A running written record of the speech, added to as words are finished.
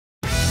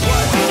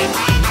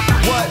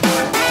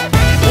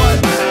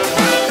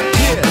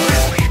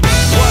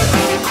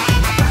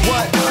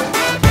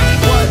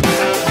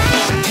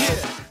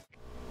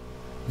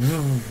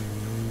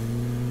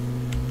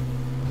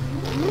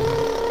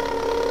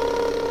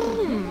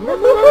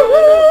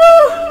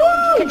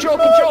Control,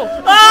 control!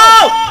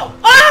 Oh!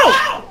 Oh!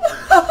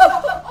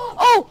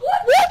 Oh!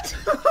 What?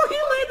 He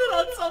landed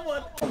on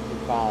someone!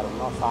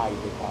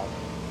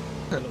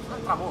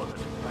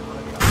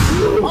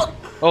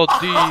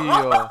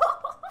 Oddio!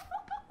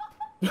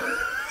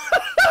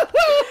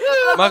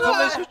 Ma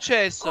com'è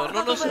successo?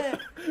 Non lo so.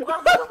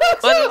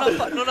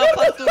 Ma non ha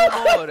fatto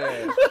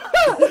rumore.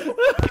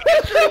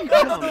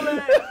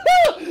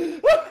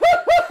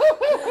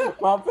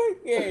 Ma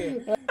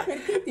perché?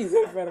 Perché ti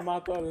sei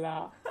fermato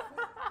là?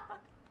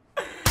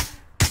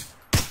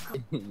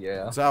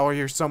 Yeah. It's out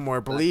here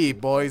somewhere. Believe,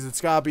 boys.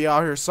 It's gotta be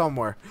out here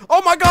somewhere.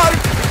 Oh my god!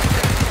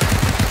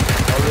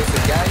 Oh, there's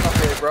a gang up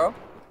here, bro.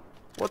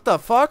 What the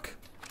fuck?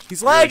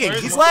 He's lagging!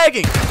 He's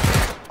lagging!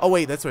 Oh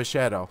wait, that's my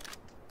shadow.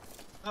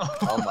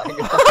 Oh my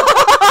god.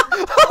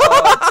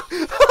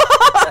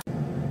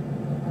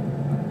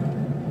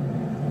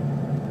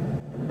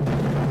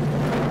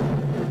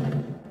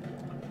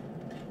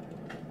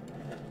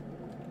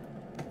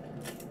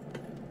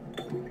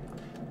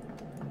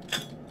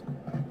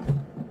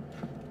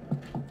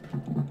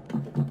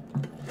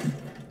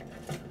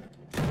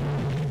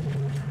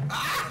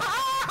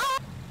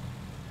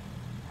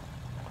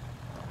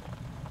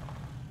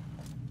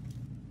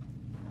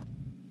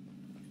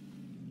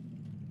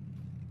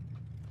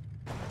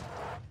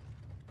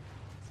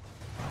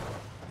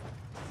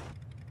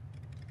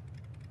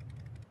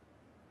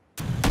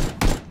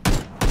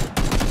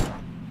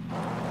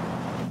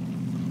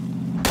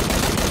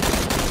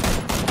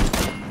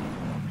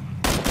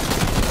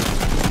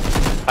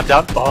 I'm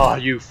down. Oh,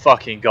 you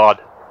fucking god.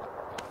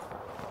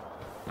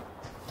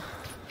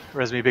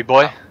 Res me, big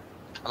boy.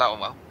 I like one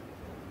well.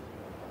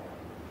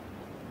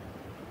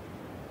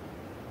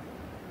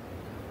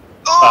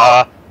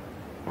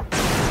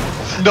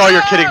 No,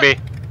 you're kidding me.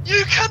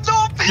 You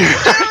cannot be You're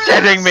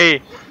kidding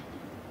me.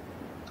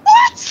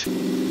 What?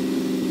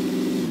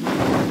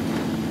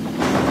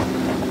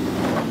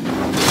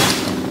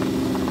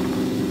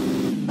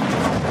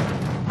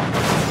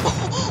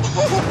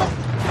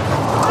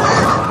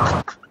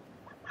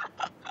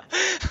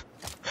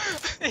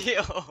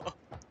 Yo.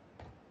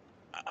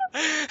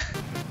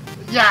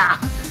 Yeah.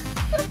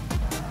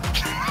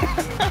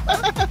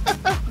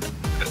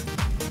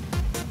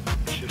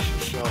 This is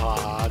so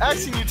hard.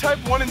 Axie, you type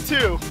 1 and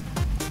 2.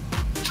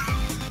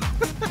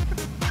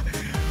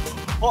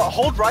 Well,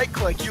 hold right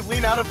click, you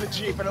lean out of the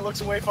Jeep and it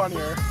looks way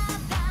funnier.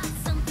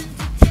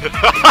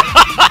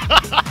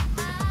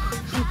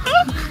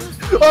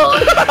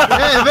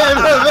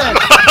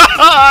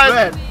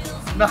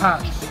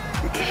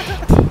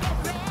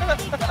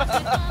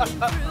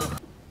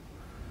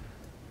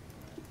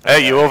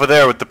 Hey, you over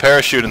there with the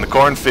parachute in the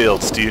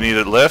cornfields. Do you need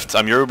a lift?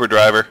 I'm your Uber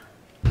driver.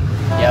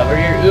 Yeah, we're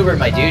your Uber,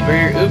 my dude.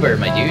 We're your Uber,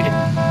 my dude.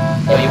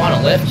 Yo, you want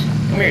a lift?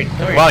 Come here, come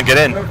here. Come on, get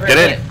in. Get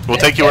in. We'll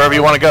take you wherever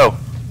you want to go.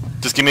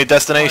 Just give me a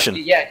destination.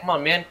 Yeah, come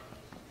on, man.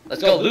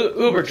 Let's go.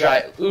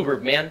 Uber,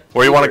 man.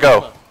 Where you want to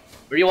go?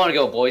 Where you want to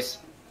go, boys?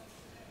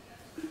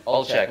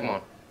 All check. Come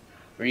on.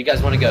 Where you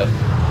guys want to go?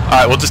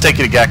 Alright, we'll just take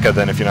you to Gecko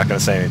then if you're not going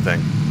to say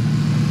anything.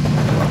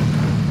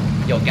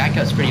 Yo,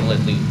 Gakka's pretty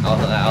lit, dude.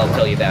 I'll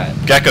tell you that.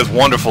 Gecko's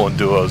wonderful in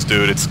duos,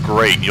 dude. It's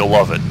great. You'll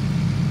love it.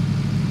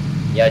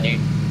 Yeah, dude.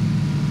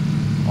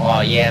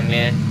 Oh yeah,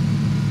 man.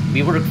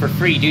 We work for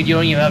free, dude. You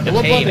don't even have to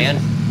pay, man.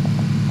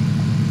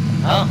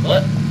 Huh?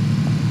 What?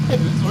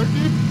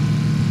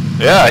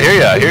 Yeah, I hear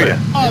ya. I hear ya.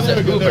 It's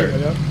an Uber.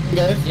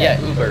 Yeah,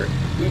 Uber.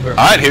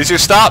 Alright, here's your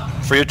stop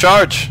for your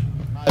charge.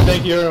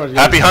 Thank you very much.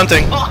 Happy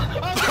hunting.